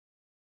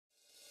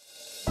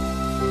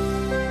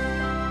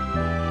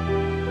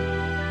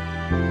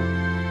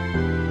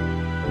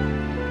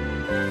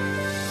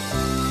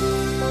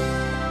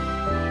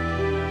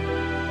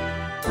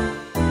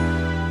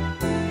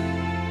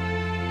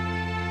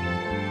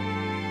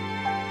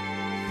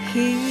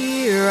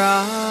Here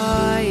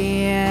I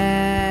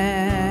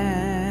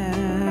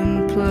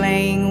am,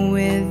 playing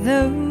with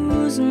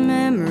those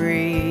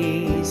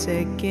memories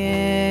again.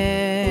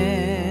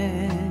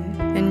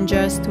 And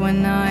just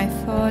when I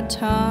thought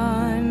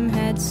time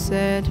had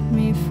set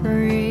me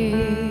free,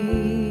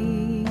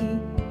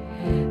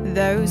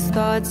 those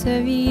thoughts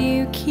of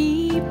you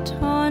keep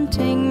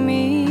taunting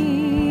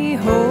me,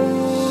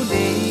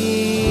 holding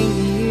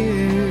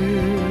you,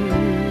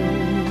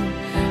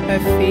 a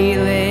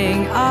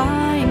feeling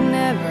I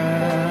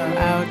never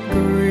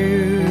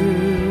outgrew,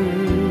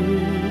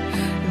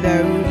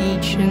 though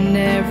each and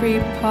every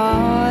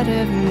part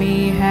of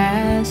me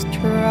has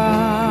tried.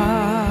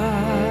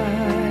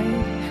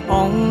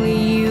 Only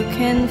you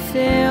can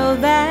fill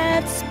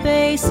that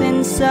space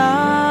inside,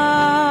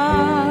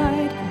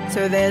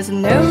 so there's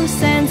no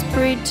sense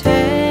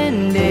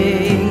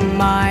pretending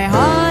my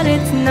heart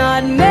it's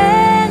not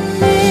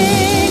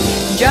mending.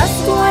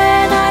 Just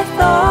when I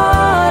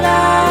thought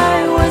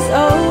I was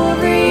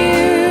over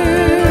you,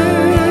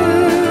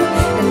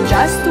 and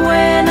just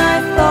when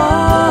I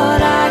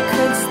thought I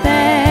could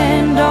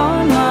stand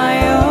on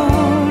my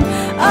own,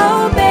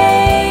 oh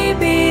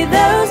baby,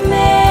 those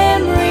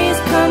memories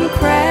come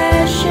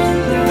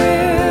crashing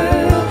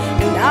through,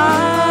 and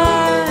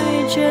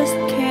I just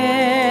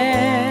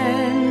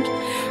can't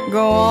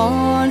go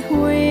on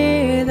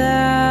without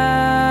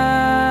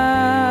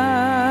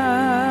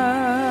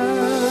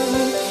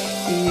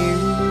you.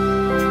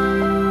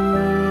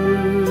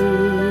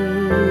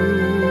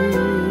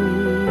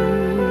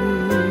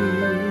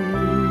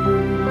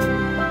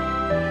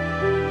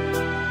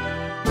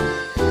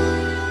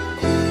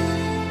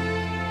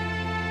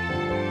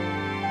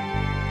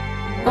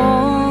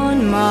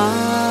 On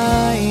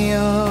my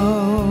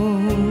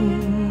own,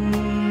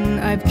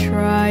 I've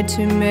tried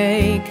to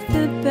make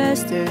the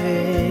best of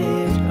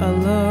it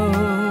alone.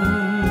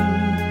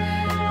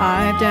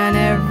 I've done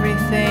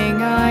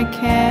everything I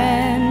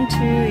can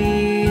to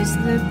ease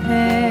the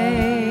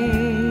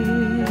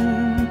pain,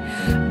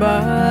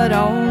 but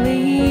only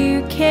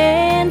you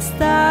can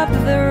stop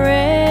the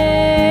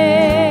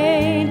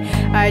rain.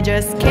 I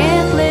just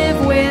can't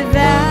live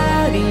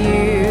without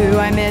you.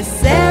 I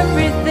miss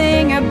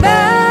everything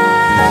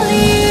about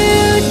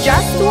you.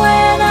 Just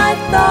when I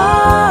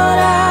thought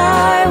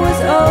I was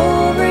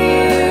over you,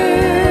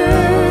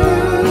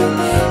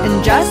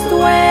 and just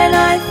when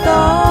I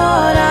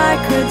thought I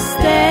could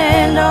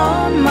stand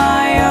on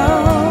my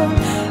own,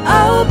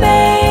 oh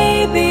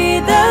baby,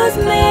 those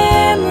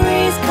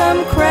memories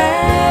come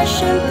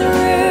crashing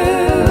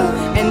through,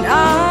 and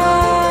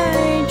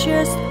I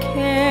just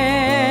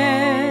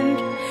can't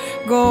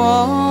go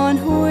on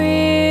without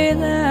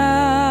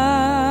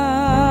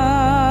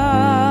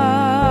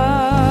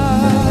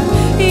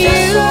you.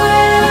 Just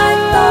when I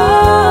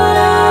thought I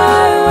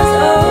was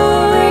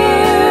over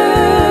you,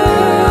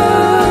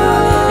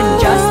 and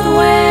just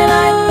when I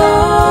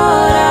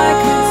thought I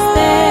could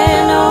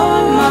stand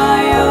on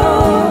my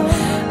own,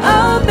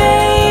 oh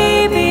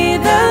baby,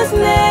 those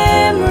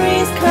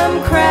memories come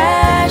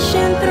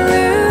crashing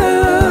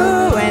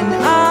through, and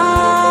I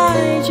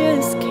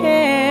just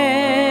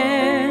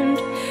can't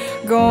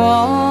go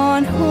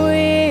on without,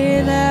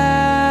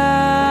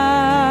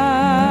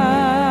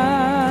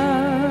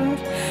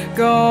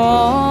 go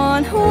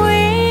on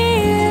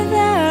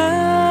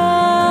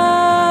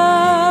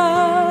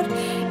without.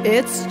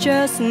 It's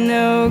just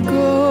no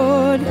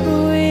good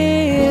without.